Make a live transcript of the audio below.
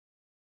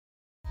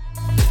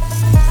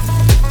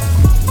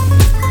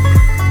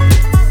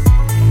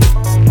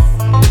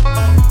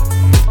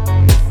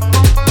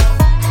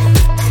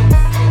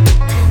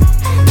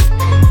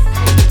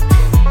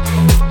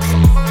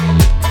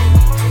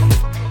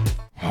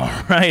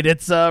right.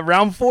 It's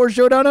round 4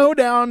 Showdown,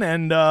 Hoedown,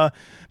 and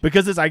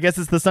because I guess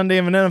it's the Sunday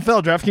of an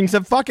NFL, DraftKings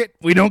said, fuck it,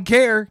 we don't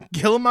care.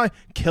 Killing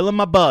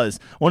my buzz.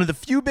 One of the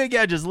few big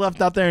edges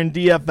left out there in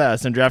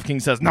DFS, and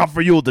DraftKings says, not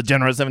for you,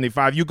 Degenerate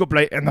 75. You go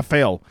play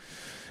NFL.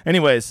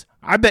 Anyways,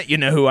 I bet you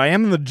know who I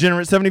am. I'm the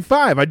Degenerate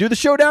 75. I do the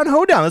Showdown,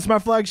 Hoedown. That's my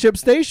flagship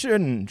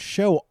station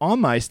show on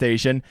my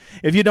station.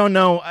 If you don't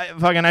know,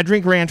 I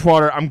drink ranch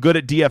water. I'm good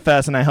at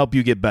DFS, and I help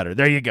you get better.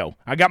 There you go.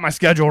 I got my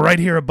schedule right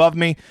here above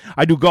me.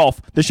 I do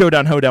golf, the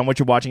Showdown, Hoedown, which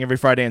you're watching every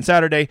Friday and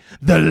Saturday.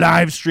 The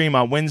live stream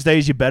on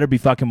Wednesdays. You better be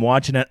fucking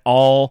watching it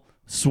all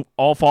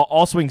fall,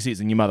 all swing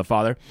season, you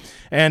motherfather.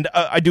 And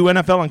I do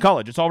NFL and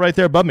college. It's all right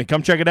there above me.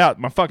 Come check it out.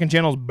 My fucking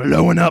channel's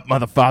blowing up,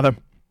 motherfather.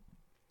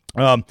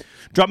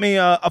 Drop me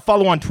a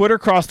follow on Twitter,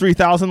 crossed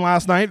 3,000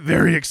 last night.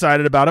 Very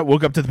excited about it.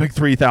 Woke up to the big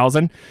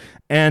 3,000.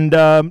 And,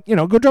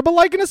 go drop a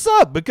like and a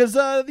sub because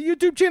the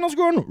YouTube channel's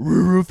growing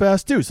real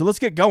fast too. So let's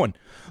get going.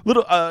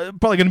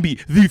 Probably going to be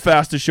the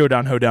fastest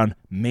Showdown, Hoedown,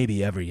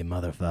 maybe ever, you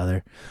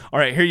motherfather. All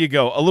right, here you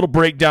go. A little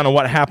breakdown of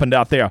what happened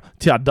out there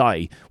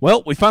today.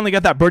 Well, we finally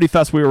got that birdie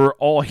fest we were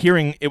all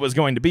hearing it was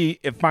going to be.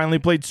 It finally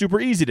played super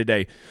easy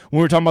today. When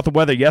we were talking about the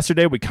weather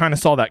yesterday, we kind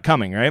of saw that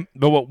coming, right?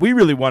 But what we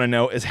really want to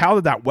know is how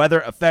did that weather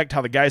affect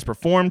how the guys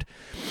performed?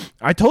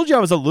 I told you I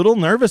was a little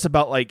nervous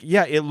about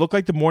it looked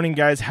like the morning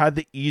guys had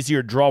the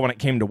easier draw when it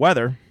came to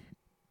weather.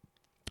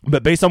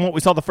 But based on what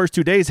we saw the first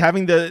 2 days,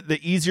 having the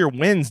easier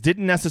wins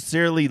didn't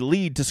necessarily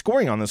lead to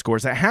scoring on this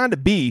course. It has to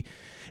be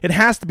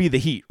the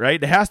heat,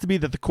 right? It has to be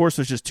that the course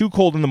was just too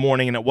cold in the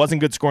morning and it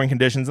wasn't good scoring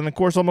conditions, and the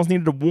course almost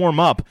needed to warm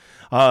up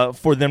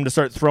for them to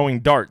start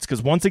throwing darts.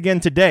 Because once again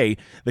today,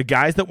 the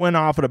guys that went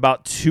off at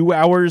about 2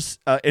 hours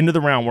into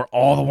the round were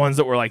all the ones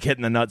that were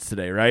hitting the nuts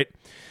today, right?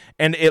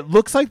 And it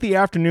looks like the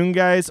afternoon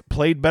guys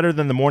played better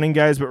than the morning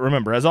guys. But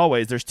remember, as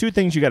always, there's two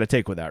things you got to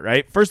take with that,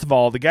 right? First of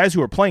all, the guys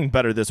who are playing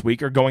better this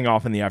week are going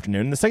off in the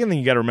afternoon. And the second thing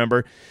you got to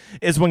remember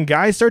is when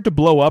guys start to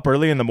blow up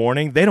early in the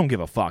morning, they don't give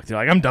a fuck. They're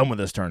like, I'm done with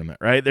this tournament,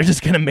 right? They're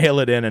just going to mail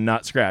it in and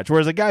not scratch.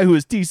 Whereas a guy who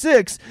is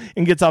T6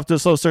 and gets off to a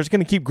slow start is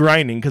going to keep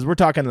grinding because we're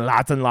talking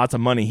lots and lots of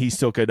money he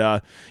still could,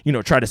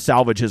 try to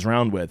salvage his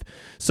round with.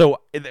 So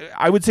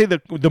I would say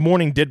that the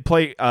morning did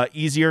play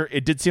easier.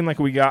 It did seem like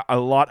we got a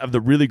lot of the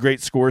really great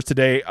scores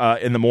today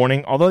in the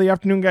morning. Although the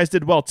afternoon guys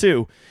did well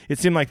too, it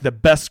seemed like the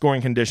best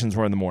scoring conditions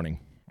were in the morning.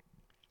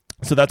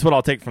 So that's what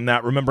I'll take from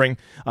that. Remembering,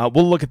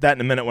 we'll look at that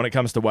in a minute when it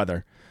comes to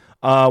weather.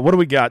 What do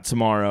we got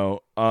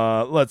tomorrow?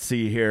 Let's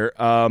see here.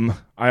 I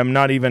am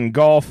not even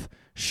golf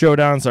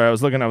Showdown. Sorry, I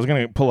was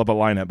going to pull up a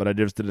lineup, but I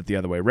just did it the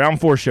other way. Round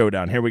 4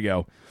 Showdown. Here we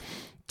go.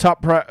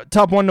 Top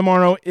one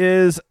tomorrow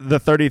is the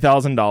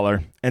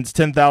 $30,000, and it's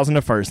 $10,000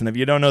 to first. And if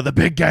you don't know, the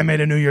big guy made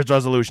a New Year's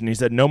resolution. He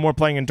said no more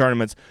playing in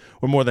tournaments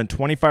where more than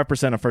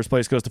 25% of first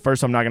place goes to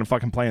first. So I'm not going to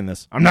fucking play in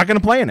this. I'm not going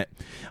to play in it.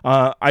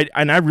 I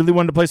really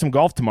wanted to play some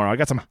golf tomorrow. I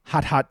got some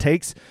hot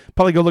takes.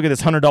 Probably go look at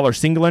this $100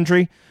 single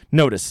entry.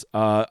 Notice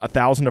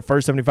 $1,000 to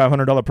first,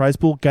 $7,500 prize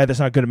pool. Guy, that's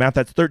not good at math.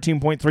 That's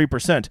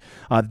 13.3%.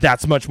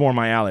 That's much more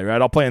my alley,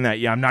 right? I'll play in that.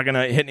 Yeah, I'm not going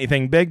to hit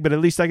anything big, but at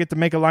least I get to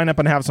make a lineup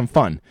and have some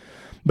fun.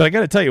 But I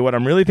got to tell you, what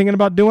I'm really thinking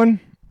about doing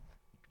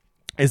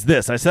is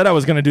this. I said I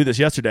was going to do this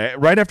yesterday.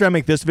 Right after I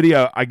make this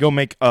video, I go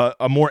make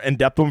a more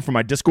in-depth one for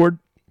my Discord.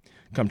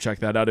 Come check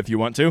that out if you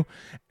want to.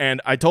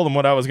 And I told them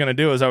what I was going to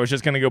do is I was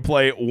just going to go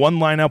play one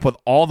lineup with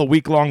all the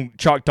week-long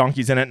chalk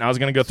donkeys in it, and I was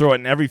going to go throw it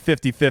in every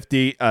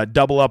 50-50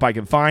 double up I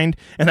could find,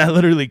 and I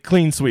literally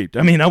clean sweeped.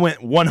 I mean, I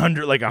went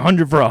 100, like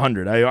 100 for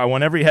 100. I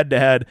won every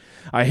head-to-head.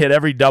 I hit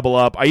every double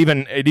up.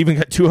 It even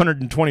got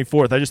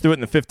 224th. I just threw it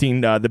in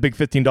the big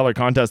 $15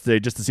 contest today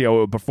just to see how it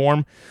would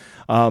perform.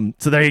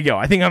 So there you go.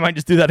 I think I might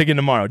just do that again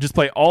tomorrow. Just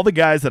play all the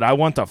guys that I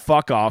want to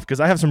fuck off because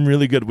I have some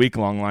really good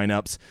week-long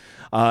lineups.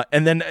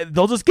 And then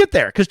they'll just get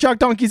there because chalk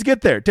donkeys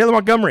get there. Taylor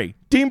Montgomery,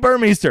 Dean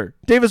Burmeister,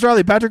 Davis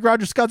Riley, Patrick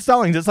Rogers, Scott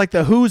Stallings. It's like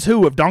the who's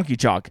who of donkey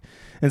chalk.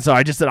 And so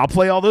I just said I'll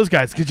play all those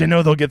guys because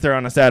they'll get there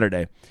on a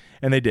Saturday.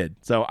 And they did.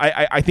 So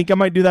I think I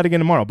might do that again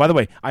tomorrow. By the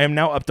way, I am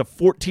now up to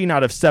 14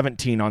 out of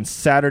 17 on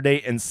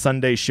Saturday and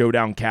Sunday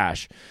Showdown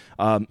cash.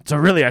 So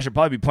really, I should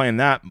probably be playing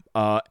that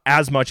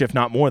as much, if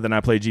not more, than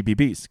I play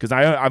GPPs because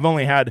I've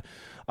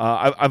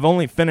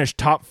only finished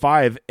top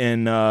 5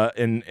 in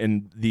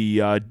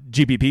the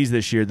GPPs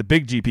this year, the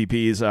big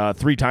GPPs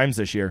 3 times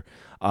this year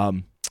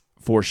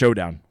for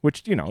Showdown,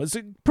 which is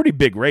a pretty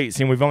big rate.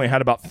 Seeing we've only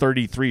had about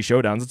 33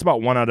 Showdowns, it's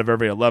about 1 out of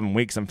every 11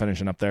 weeks. I'm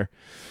finishing up there.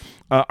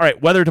 All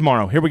right, weather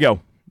tomorrow. Here we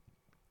go.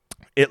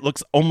 It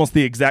looks almost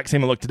the exact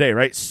same it looked today,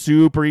 right?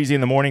 Super easy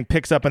in the morning,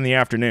 picks up in the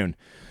afternoon.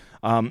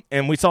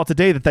 And we saw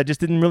today that just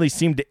didn't really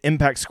seem to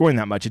impact scoring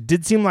that much. It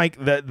did seem like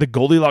the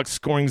Goldilocks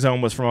scoring zone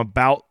was from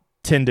about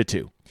 10 to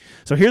 2.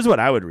 So here's what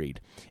I would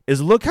read,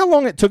 is look how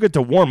long it took it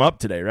to warm up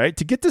today, right?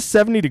 To get to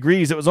 70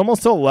 degrees, it was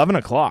almost till 11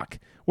 o'clock.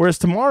 Whereas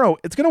tomorrow,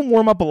 it's going to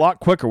warm up a lot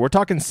quicker. We're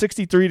talking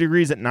 63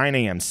 degrees at 9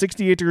 a.m.,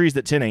 68 degrees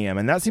at 10 a.m.,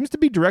 and that seems to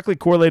be directly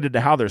correlated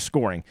to how they're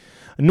scoring.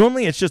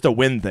 Normally, it's just a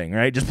wind thing,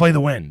 right? Just play the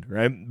wind,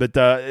 right? But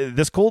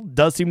this cold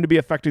does seem to be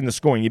affecting the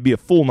scoring. You'd be a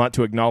fool not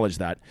to acknowledge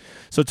that.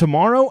 So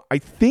tomorrow, I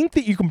think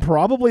that you can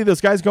probably,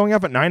 those guys going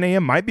up at 9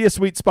 a.m. might be a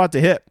sweet spot to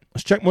hit.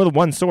 Let's check more than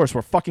one source.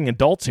 We're fucking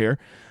adults here.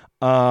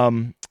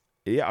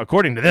 Yeah,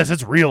 according to this,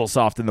 it's real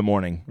soft in the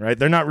morning, right?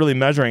 They're not really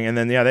measuring. And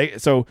then,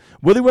 so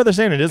Willie Weather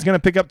saying it is going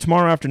to pick up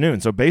tomorrow afternoon.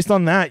 So based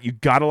on that, you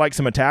got to like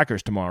some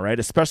attackers tomorrow, right?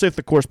 Especially if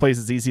the course plays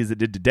as easy as it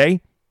did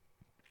today.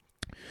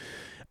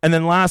 And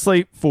then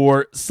lastly,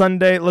 for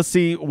Sunday, let's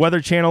see,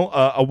 Weather Channel.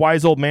 A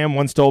wise old man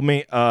once told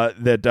me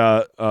that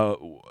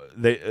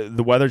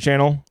the Weather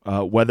Channel,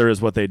 weather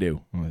is what they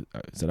do. I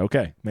said,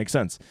 okay, makes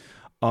sense.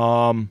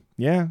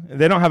 Yeah,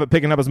 they don't have it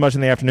picking up as much in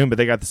the afternoon, but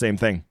they got the same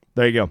thing.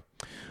 There you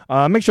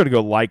go. Make sure to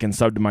go like and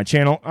sub to my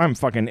channel.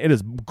 It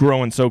is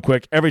growing so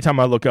quick. Every time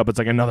I look up, it's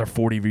like another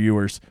 40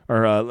 viewers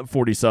or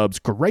 40 subs.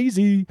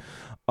 Crazy.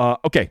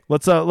 Okay,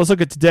 let's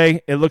look at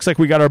today. It looks like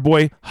we got our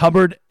boy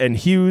Hubbard and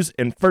Hughes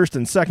in first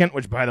and second,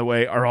 which, by the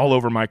way, are all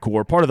over my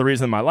core. Part of the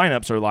reason my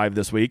lineups are live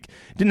this week.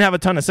 Didn't have a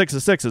ton of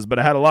 6-6s, but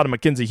I had a lot of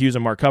Mackenzie Hughes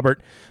and Mark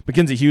Hubbard.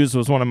 Mackenzie Hughes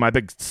was one of my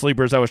big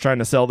sleepers I was trying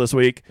to sell this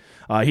week.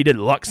 He did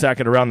luck sack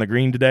it around the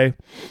green today.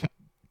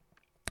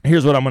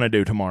 Here's what I'm going to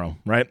do tomorrow,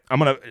 right?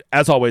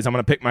 As always, I'm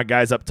going to pick my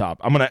guys up top.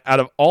 Out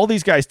of all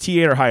these guys,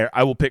 T8 or higher,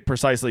 I will pick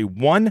precisely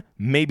one,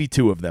 maybe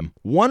two of them.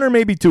 One or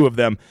maybe two of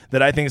them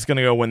that I think is going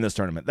to go win this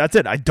tournament. That's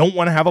it. I don't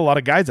want to have a lot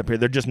of guys up here.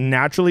 They're just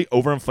naturally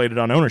overinflated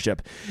on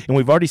ownership. And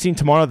we've already seen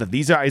tomorrow that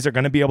these guys are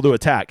going to be able to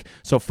attack.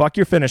 So fuck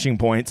your finishing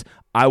points.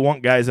 I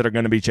want guys that are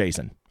going to be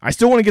chasing. I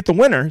still want to get the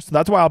winner, so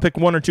that's why I'll pick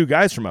one or two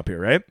guys from up here,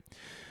 right?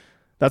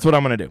 That's what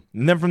I'm going to do.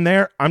 And then from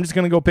there, I'm just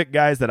going to go pick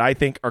guys that I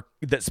think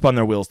that spun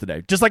their wheels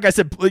today. Just like I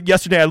said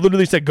yesterday, I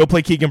literally said, go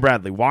play Keegan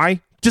Bradley. Why?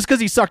 Just because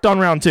he sucked on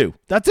round 2.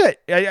 That's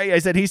it. I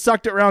said, he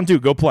sucked at round 2.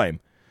 Go play him.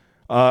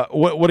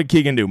 What did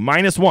Keegan do?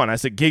 -1. I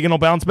said, Keegan will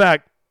bounce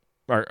back.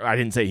 Or I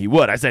didn't say he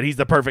would. I said, he's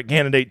the perfect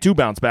candidate to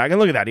bounce back. And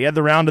look at that. He had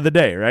the round of the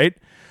day, right?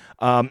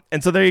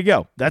 And so there you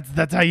go.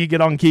 That's how you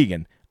get on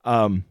Keegan.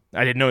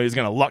 I didn't know he was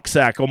going to luck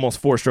sack almost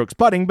 4 strokes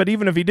putting, but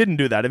even if he didn't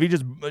do that, if he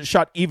just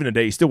shot even a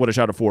day, he still would have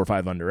shot a 4 or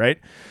 5 under, right?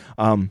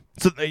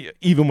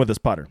 Even with his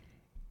putter.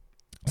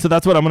 So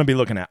that's what I'm going to be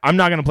looking at. I'm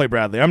not going to play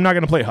Bradley. I'm not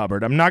going to play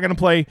Hubbard. I'm not going to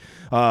play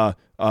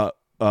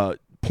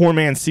poor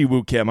man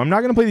Siwoo Kim. I'm not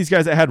going to play these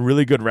guys that had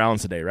really good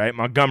rounds today, right?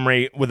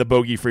 Montgomery with a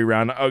bogey-free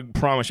round. I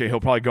promise you he'll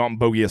probably go out and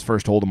bogey his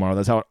first hole tomorrow.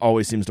 That's how it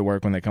always seems to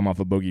work when they come off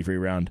a bogey-free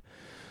round.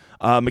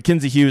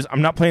 Mackenzie Hughes,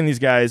 I'm not playing these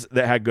guys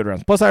that had good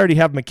rounds. Plus, I already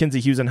have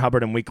Mackenzie Hughes and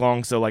Hubbard in week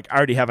long, so I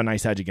already have a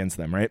nice hedge against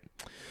them, right?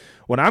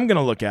 What I'm going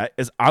to look at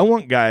is I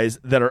want guys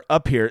that are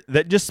up here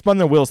that just spun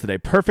their wheels today.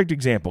 Perfect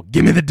example.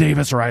 Give me the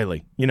Davis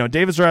Riley.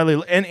 Davis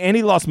Riley, and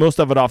he lost most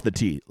of it off the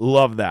tee.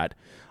 Love that.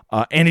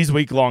 And he's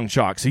week long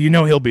chalk, so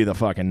he'll be the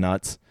fucking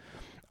nuts.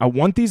 I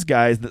want these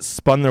guys that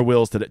spun their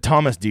wheels today.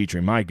 Thomas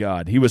Dietrich, my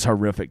God, he was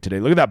horrific today.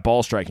 Look at that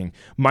ball striking.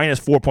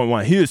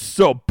 -4.1. He is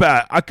so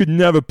bad. I could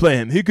never play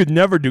him. He could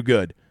never do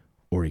good.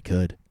 Or he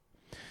could.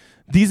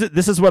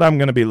 This is what I'm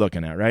going to be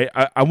looking at, right?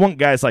 I want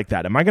guys like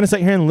that. Am I going to sit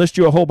here and list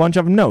you a whole bunch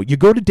of them? No. You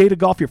go to Data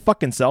Golf your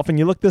fucking self and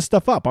you look this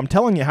stuff up. I'm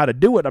telling you how to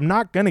do it. I'm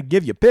not going to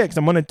give you picks.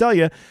 I'm going to tell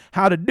you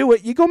how to do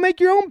it. You go make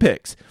your own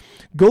picks.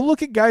 Go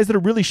look at guys that are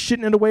really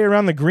shitting it away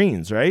around the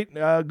greens, right?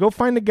 Go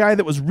find a guy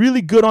that was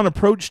really good on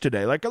approach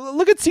today. Like,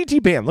 look at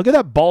CT Bam. Look at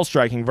that ball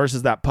striking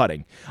versus that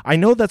putting. I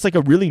know that's like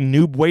a really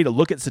noob way to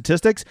look at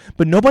statistics,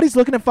 but nobody's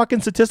looking at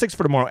fucking statistics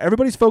for tomorrow.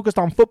 Everybody's focused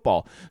on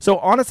football. So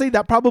honestly,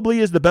 that probably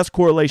is the best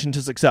correlation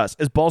to success,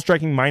 is ball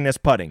striking minus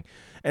putting.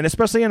 And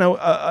especially,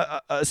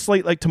 a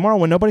slate like tomorrow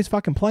when nobody's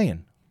fucking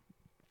playing.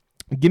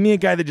 Give me a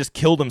guy that just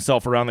killed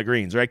himself around the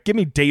greens, right? Give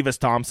me Davis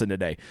Thompson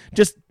today.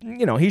 Just,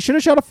 he should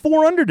have shot a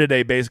 4 under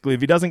today, basically,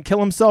 if he doesn't kill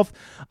himself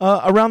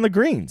around the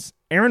greens.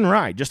 Aaron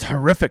Rye, just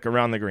horrific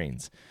around the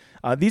greens.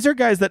 These are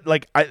guys that,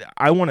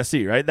 I want to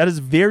see, right? That is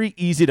very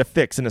easy to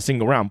fix in a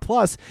single round.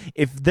 Plus,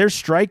 if they're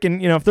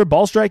striking, if they're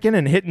ball striking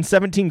and hitting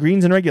 17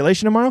 greens in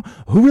regulation tomorrow,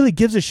 who really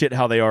gives a shit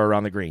how they are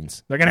around the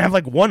greens? They're going to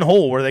have, one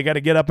hole where they got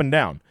to get up and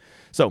down.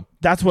 So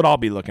that's what I'll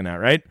be looking at,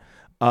 right?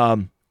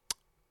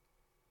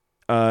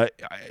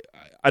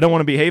 I don't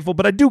want to be hateful,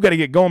 but I do got to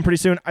get going pretty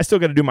soon. I still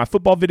got to do my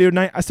football video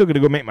tonight. I still got to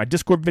go make my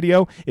Discord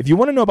video. If you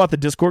want to know about the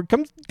Discord,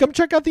 come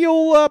check out the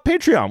old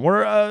Patreon.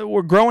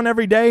 We're growing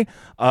every day.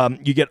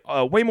 You get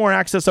way more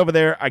access over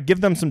there. I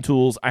give them some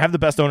tools. I have the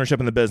best ownership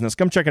in the business.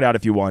 Come check it out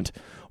if you want.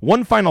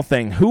 One final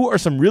thing. Who are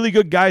some really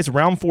good guys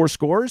round 4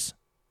 scores?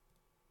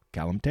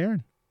 Callum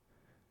Tarrant.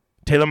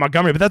 Taylor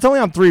Montgomery, but that's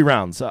only on 3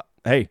 rounds.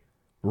 Hey,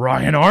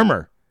 Ryan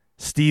Armour.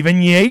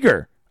 Steven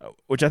Yeager.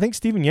 Which I think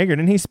Steven Yeager,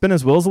 didn't he spin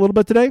his wheels a little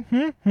bit today?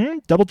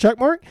 Double check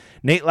mark?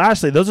 Nate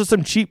Lashley, those are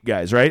some cheap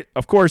guys, right?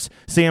 Of course,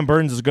 Sam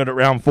Burns is good at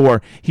round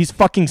 4. He's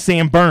fucking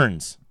Sam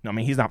Burns. No,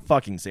 he's not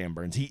fucking Sam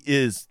Burns. He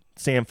is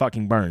Sam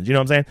fucking Burns. You know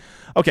what I'm saying?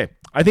 Okay,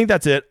 I think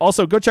that's it.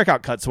 Also, go check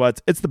out Cut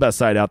Sweats. It's the best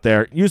site out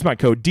there. Use my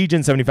code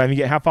DGen75. You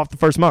get half off the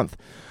first month.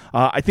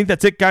 I think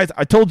that's it, guys.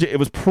 I told you it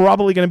was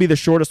probably going to be the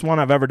shortest one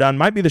I've ever done.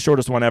 Might be the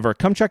shortest one ever.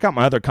 Come check out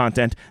my other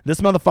content. This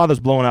motherfather's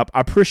blowing up.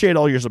 I appreciate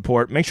all your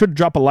support. Make sure to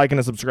drop a like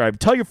and a subscribe.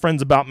 Tell your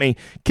friends about me.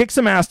 Kick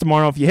some ass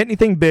tomorrow. If you hit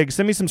anything big,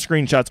 send me some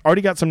screenshots.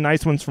 Already got some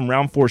nice ones from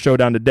round 4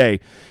 Showdown today.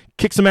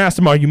 Kick some ass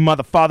tomorrow, you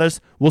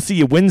motherfathers. We'll see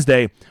you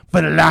Wednesday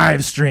for the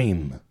live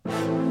stream.